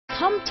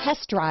Come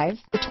test drive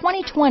the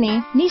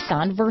 2020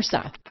 Nissan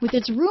Versa. With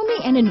its roomy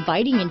and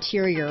inviting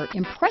interior,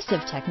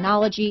 impressive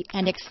technology,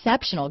 and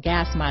exceptional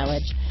gas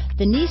mileage,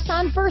 the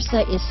Nissan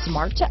Versa is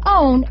smart to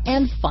own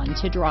and fun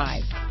to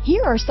drive.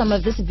 Here are some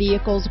of this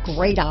vehicle's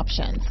great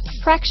options: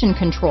 traction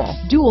control,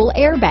 dual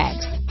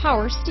airbags,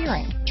 power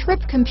steering,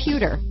 trip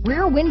computer,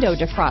 rear window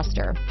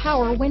defroster,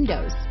 power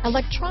windows,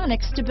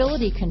 electronic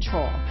stability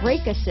control,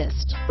 brake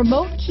assist,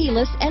 remote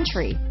keyless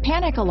entry,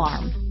 panic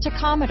alarm,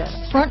 tachometer,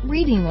 front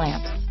reading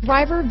lamps,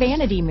 driver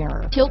vanity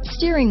mirror, tilt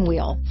steering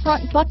wheel,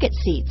 front bucket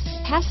seats,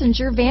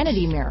 passenger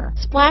vanity mirror,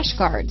 splash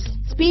guards,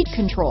 speed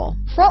control,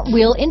 front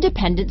wheel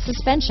independent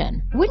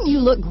suspension. Wouldn't you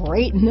look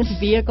great in this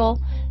vehicle?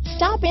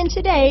 Stop in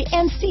today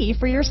and see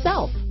for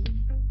yourself.